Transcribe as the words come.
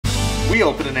We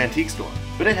opened an antique store,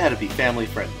 but it had to be family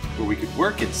friendly, where we could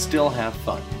work and still have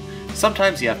fun.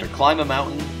 Sometimes you have to climb a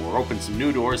mountain or open some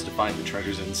new doors to find the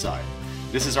treasures inside.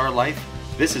 This is our life,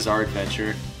 this is our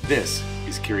adventure, this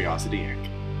is Curiosity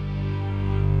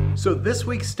Inc. So this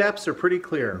week's steps are pretty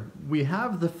clear. We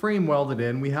have the frame welded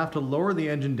in, we have to lower the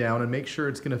engine down and make sure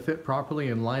it's going to fit properly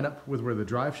and line up with where the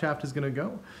drive shaft is going to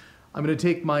go. I'm going to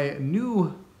take my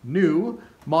new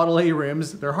Model A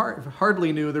rims. They're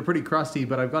hardly new, they're pretty crusty,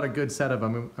 but I've got a good set of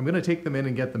them. I'm going to take them in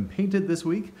and get them painted this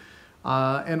week.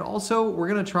 And also we're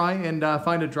going to try and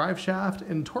find a drive shaft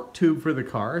and torque tube for the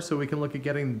car so we can look at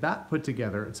getting that put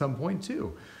together at some point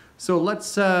too. So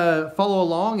let's follow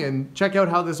along and check out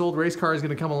how this old race car is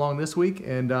going to come along this week,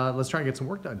 and let's try and get some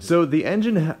work done. So the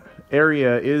engine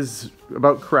area is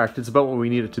about correct. It's about what we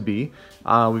need it to be.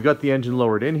 We've got the engine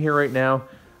lowered in here right now.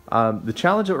 The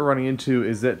challenge that we're running into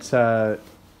is that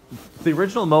the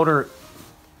original motor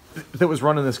that was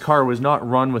running this car was not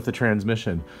run with the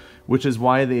transmission, which is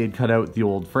why they had cut out the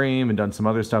old frame and done some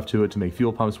other stuff to it to make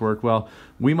fuel pumps work well.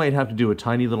 We might have to do a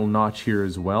tiny little notch here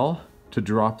as well to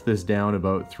drop this down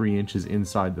about 3 inches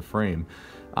inside the frame.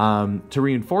 To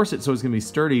reinforce it so it's going to be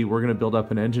sturdy, we're going to build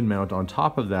up an engine mount on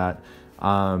top of that,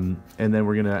 and then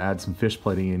we're going to add some fish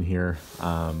plating in here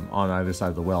on either side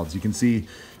of the welds. You can see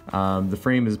the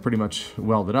frame is pretty much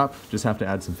welded up, just have to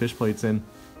add some fish plates in.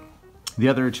 The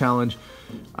other challenge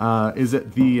is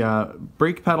that the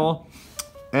brake pedal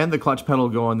and the clutch pedal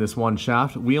go on this one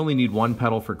shaft. We only need one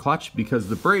pedal for clutch because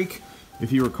the brake,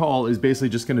 if you recall, is basically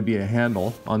just going to be a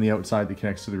handle on the outside that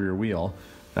connects to the rear wheel.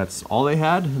 That's all they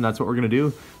had, and that's what we're going to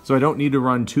do. So I don't need to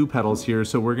run 2 pedals here,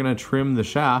 so we're going to trim the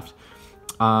shaft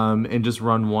and just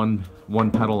run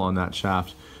one pedal on that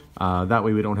shaft. That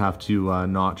way we don't have to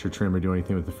notch or trim or do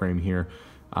anything with the frame here.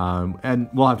 And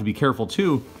we'll have to be careful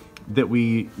too that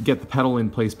we get the pedal in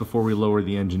place before we lower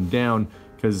the engine down,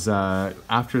 because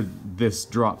after this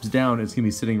drops down, it's going to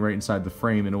be sitting right inside the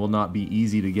frame, and it will not be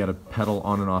easy to get a pedal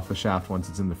on and off the shaft once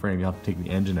it's in the frame. You'll have to take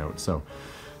the engine out. So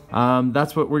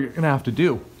that's what we're going to have to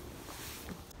do.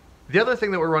 The other thing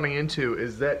that we're running into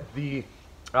is that the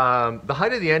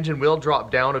height of the engine will drop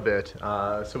down a bit,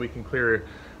 so we can clear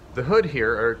the hood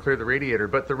here, or clear the radiator,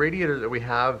 but the radiator that we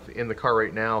have in the car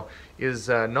right now is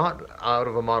not out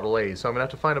of a Model A, so I'm gonna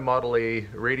have to find a Model A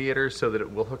radiator so that it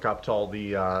will hook up to all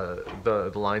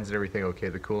the lines and everything okay,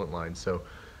 the coolant lines. So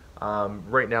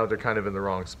right now they're kind of in the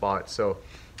wrong spot, so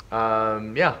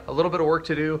yeah, a little bit of work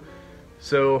to do.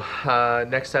 So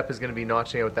next step is going to be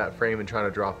notching out that frame and trying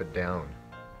to drop it down.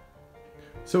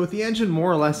 So with the engine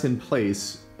more or less in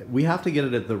place, we have to get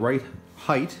it at the right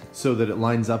height so that it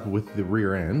lines up with the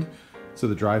rear end, so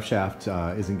the drive shaft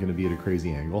isn't going to be at a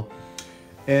crazy angle.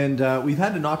 And we've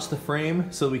had to notch the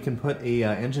frame so we can put a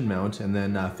engine mount and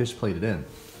then fish plate it in.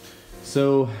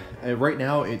 So right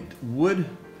now it would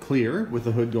clear with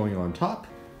the hood going on top.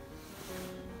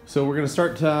 So we're going to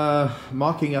start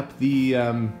mocking up the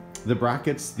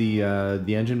brackets, the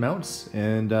engine mounts,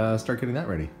 and start getting that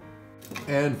ready.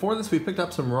 And for this we picked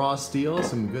up some raw steel,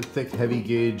 some good thick heavy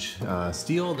gauge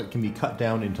steel that can be cut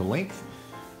down into length,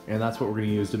 and that's what we're going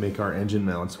to use to make our engine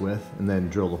mounts with, and then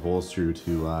drill the holes through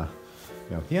to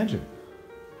mount the engine.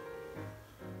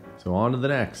 So on to the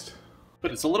next.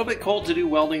 But it's a little bit cold to do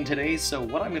welding today, so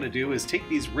what I'm going to do is take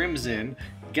these rims in,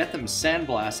 get them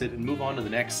sandblasted, and move on to the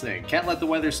next thing. Can't let the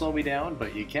weather slow me down,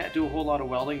 but you can't do a whole lot of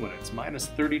welding when it's minus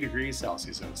 30 degrees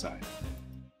Celsius outside.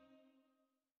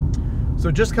 So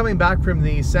just coming back from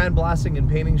the sandblasting and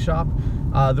painting shop,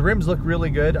 the rims look really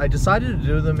good. I decided to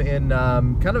do them in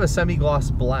kind of a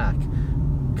semi-gloss black.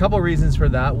 A couple reasons for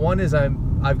that. One is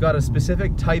I've got a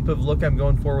specific type of look I'm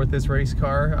going for with this race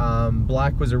car.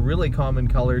 Black was a really common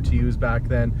color to use back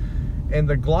then, and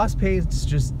the gloss paints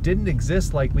just didn't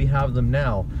exist like we have them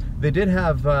now. They did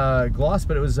have gloss,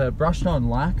 but it was brushed on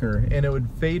lacquer, and it would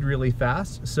fade really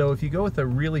fast. So if you go with a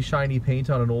really shiny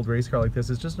paint on an old race car like this,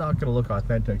 it's just not going to look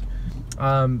authentic.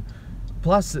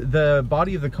 Plus, the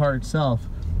body of the car itself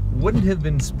wouldn't have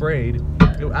been sprayed.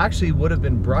 It actually would have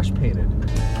been brush painted.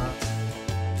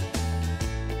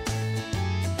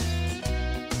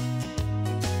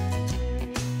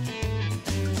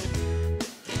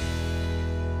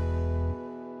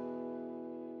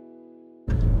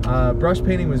 Brush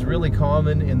painting was really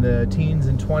common in the teens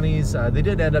and 20s. They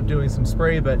did end up doing some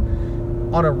spray, but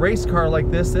on a race car like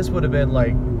this would have been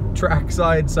like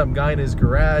trackside, some guy in his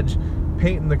garage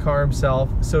painting the car himself.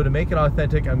 So to make it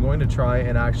authentic, I'm going to try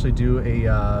and actually do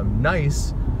a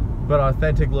nice but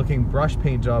authentic looking brush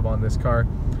paint job on this car.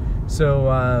 So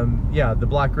yeah, the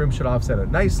black rim should offset it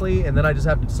nicely, and then I just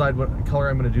have to decide what color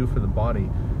I'm going to do for the body.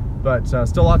 But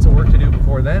still lots of work to do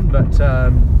before then, but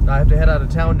I have to head out of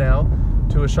town now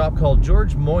to a shop called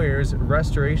George Moyers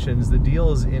Restorations that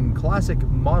deals in classic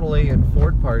Model A and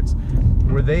Ford parts,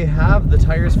 where they have the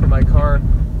tires for my car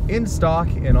in stock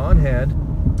and on hand,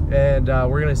 and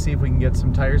we're going to see if we can get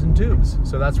some tires and tubes.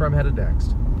 So that's where I'm headed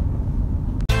next.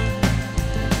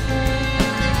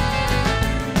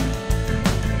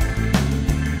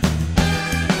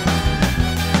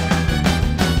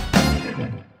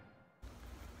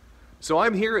 So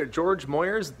I'm here at George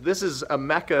Moyers. This is a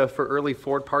mecca for early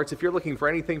Ford parts. If you're looking for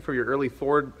anything for your early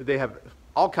Ford, they have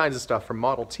all kinds of stuff from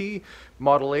Model T,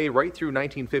 Model A, right through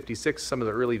 1956, some of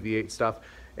the early V8 stuff.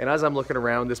 And as I'm looking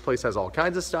around, this place has all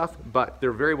kinds of stuff, but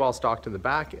they're very well stocked in the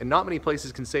back, and not many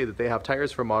places can say that they have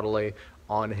tires for Model A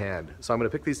on hand. So I'm gonna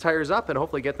pick these tires up and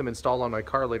hopefully get them installed on my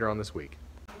car later on this week.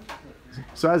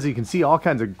 So as you can see, all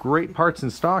kinds of great parts in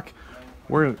stock.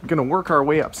 We're gonna work our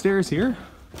way upstairs here.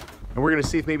 And we're going to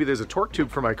see if maybe there's a torque tube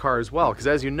for my car as well, because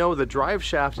as you know, the drive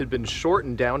shaft had been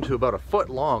shortened down to about 1 foot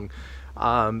long.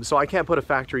 So I can't put a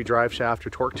factory drive shaft or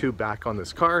torque tube back on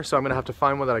this car, so I'm going to have to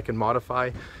find one that I can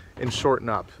modify and shorten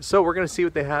up. So we're going to see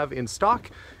what they have in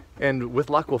stock, and with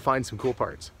luck we'll find some cool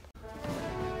parts.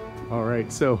 All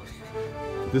right, so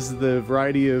this is the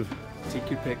variety of... Take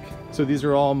your pick. So these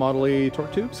are all Model A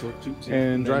torque tubes? Torque tubes,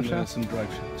 and drive shafts? Some drive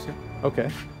shafts, yeah.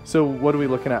 Okay. So what are we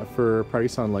looking at for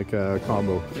price on like a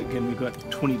combo? Again, we got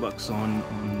 20 bucks on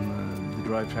the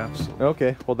drive shafts.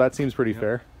 Okay, well that seems pretty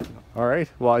fair. All right,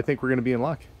 well I think we're gonna be in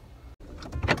luck.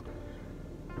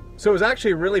 So it was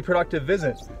actually a really productive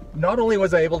visit. Not only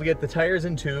was I able to get the tires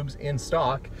and tubes in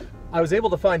stock, I was able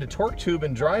to find a torque tube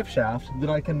and drive shaft that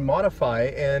I can modify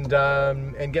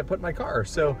and get put in my car.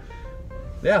 So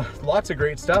yeah, lots of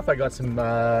great stuff. I got some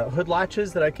hood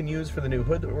latches that I can use for the new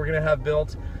hood that we're gonna have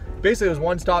built. Basically, it was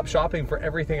one-stop shopping for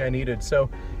everything I needed. So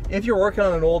if you're working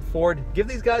on an old Ford, give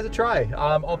these guys a try.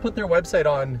 I'll put their website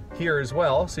on here as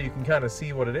well, so you can kind of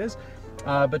see what it is.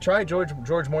 But try George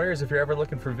Moyers if you're ever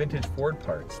looking for vintage Ford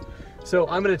parts. So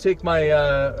I'm gonna take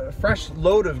my fresh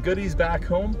load of goodies back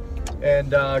home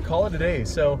and call it a day.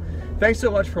 So thanks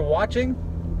so much for watching.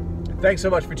 Thanks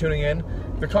so much for tuning in.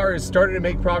 The car is starting to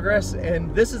make progress,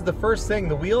 and this is the first thing,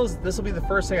 the wheels, this will be the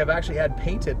first thing I've actually had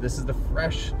painted. This is the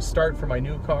fresh start for my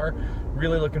new car.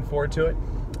 Really looking forward to it.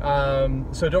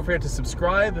 So don't forget to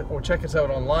subscribe or check us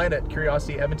out online at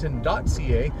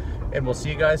curiosityedmonton.ca, and we'll see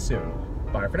you guys soon.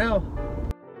 Bye for now.